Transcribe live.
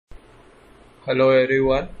Hello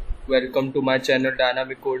everyone, welcome to my channel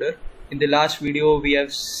Dynamic Coder. In the last video we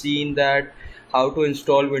have seen that how to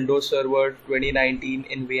install Windows Server 2019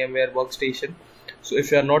 in VMware Workstation. So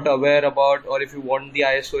if you are not aware about or if you want the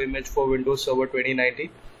ISO image for Windows Server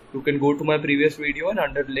 2019, you can go to my previous video and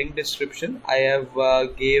under link description I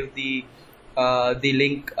have gave the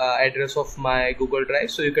link address of my Google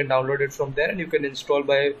Drive, so you can download it from there and you can install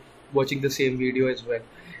by watching the same video as well.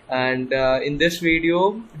 And in this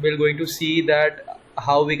video we're going to see that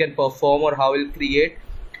how we can perform or how we'll create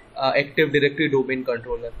Active Directory domain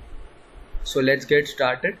controller. So let's get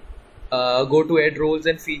started. Go to add roles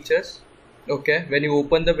and features. Okay, when you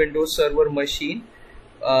open the Windows Server machine,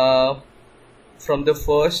 from the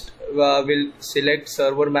first we'll select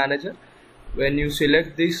server manager. When you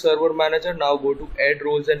select this server manager, now go to add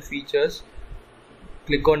roles and features,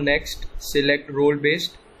 click on next, select role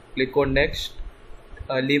based, click on next.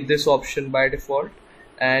 Leave this option by default,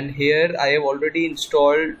 and here I have already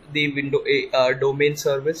installed the domain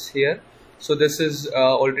service here, so this is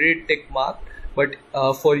already tick marked, but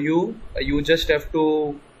for you just have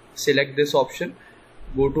to select this option,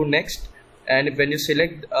 go to next, and when you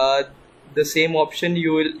select the same option,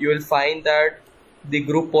 you will find that the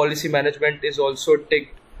group policy management is also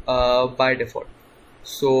ticked by default.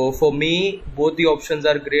 So for me both the options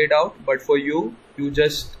are grayed out, but for you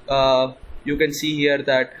just you can see here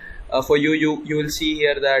that for you will see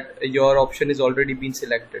here that your option is already been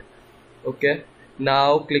selected. Okay,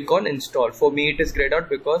 now click on install. For me it is grayed out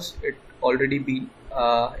because it already been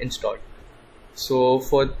installed. So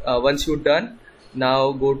for once you're done,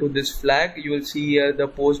 now go to this flag. You will see here the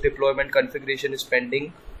post deployment configuration is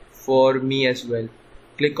pending for me as well.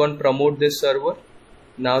 Click on promote this server.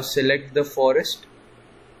 Now select the forest.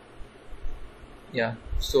 Yeah,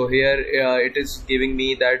 so here it is giving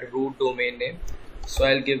me that root domain name, so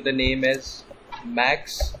I'll give the name as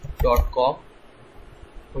max.com.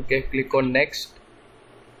 okay, click on next.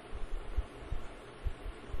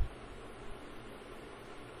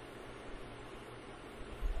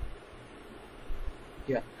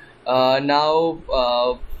 Yeah,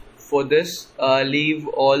 now for this leave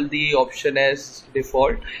all the option as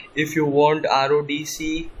default. If you want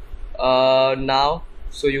RODC now,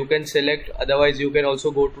 so you can select, otherwise you can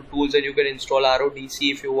also go to tools and you can install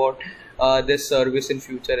RODC if you want this service in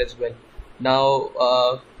future as well.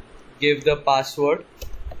 Now give the password,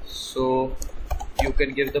 so you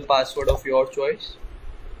can give the password of your choice.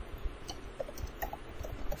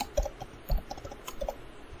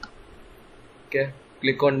 Okay,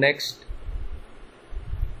 click on next.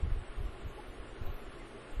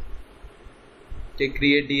 Okay,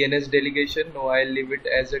 create DNS delegation. No, I'll leave it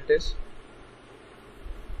as it is.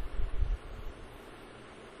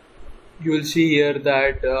 You will see here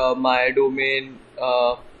that my domain,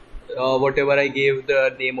 whatever I gave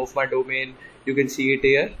the name of my domain, you can see it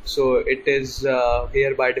here, so it is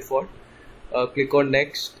here by default. Click on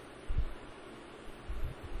next.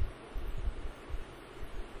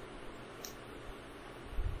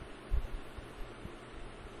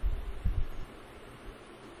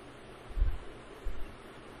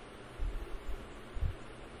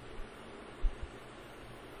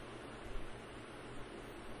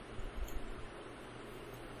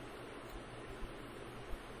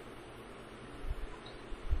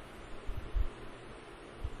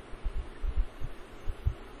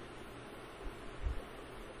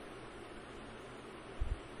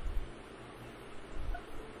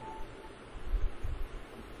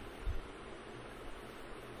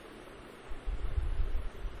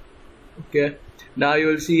 Okay, now you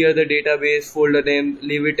will see here the database folder name,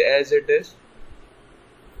 leave it as it is.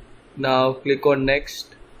 Now click on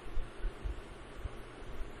next.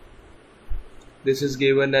 This is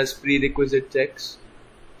given as prerequisite checks,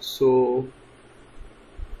 so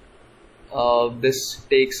this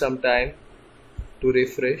takes some time to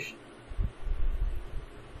refresh.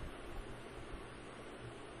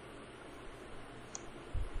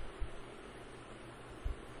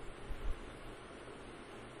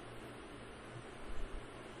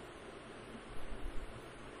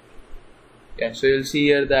 Yeah, so you'll see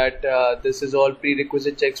here that this is all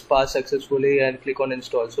prerequisite checks passed successfully, and click on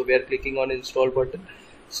install. So we are clicking on install button,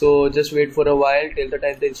 so just wait for a while till the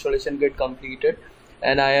time the installation get completed.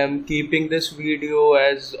 And I am keeping this video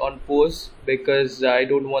as on pause because I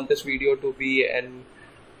don't want this video to be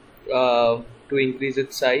to increase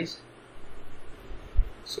its size.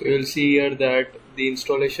 So you'll see here that the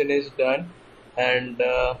installation is done, and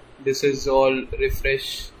this is all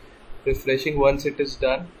refreshing. Once it is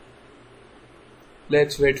done,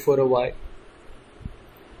 let's wait for a while.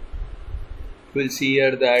 We'll see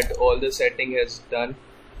here that all the setting is done,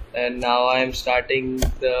 and now I am starting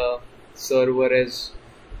the server as,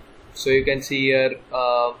 so you can see here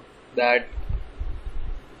that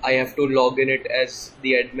I have to log in it as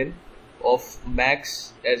the admin of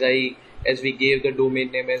Max, as we gave the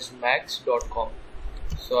domain name as max.com.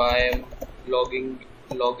 So I am login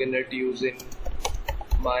it using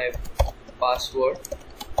my password,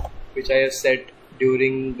 which I have set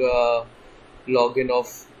during login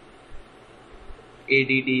of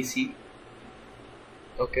ADDC.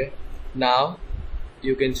 Okay, now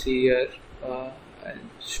you can see here, I'll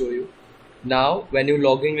show you. Now when you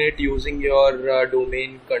log in it using your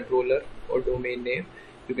domain controller or domain name,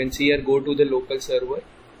 you can see here, go to the local server.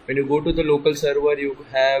 When you go to the local server, you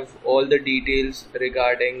have all the details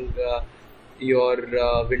regarding your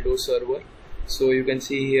Windows server. So you can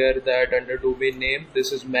see here that under domain name,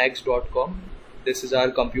 this is max.com. This is our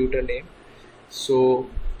computer name. So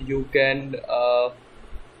you can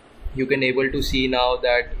able to see now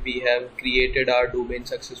that we have created our domain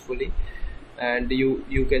successfully, and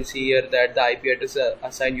you can see here that the IP address is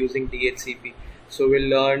assigned using DHCP. So we'll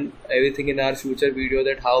learn everything in our future video,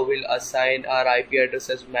 that how we'll assign our IP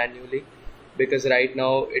addresses manually, because right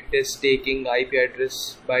now it is taking IP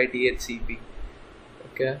address by DHCP.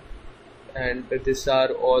 Okay, and these are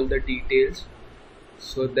all the details.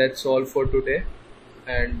 So that's all for today,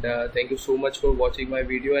 and thank you so much for watching my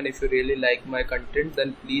video. And if you really like my content,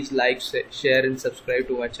 then please like, share and subscribe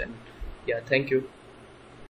to my channel. Yeah, thank you.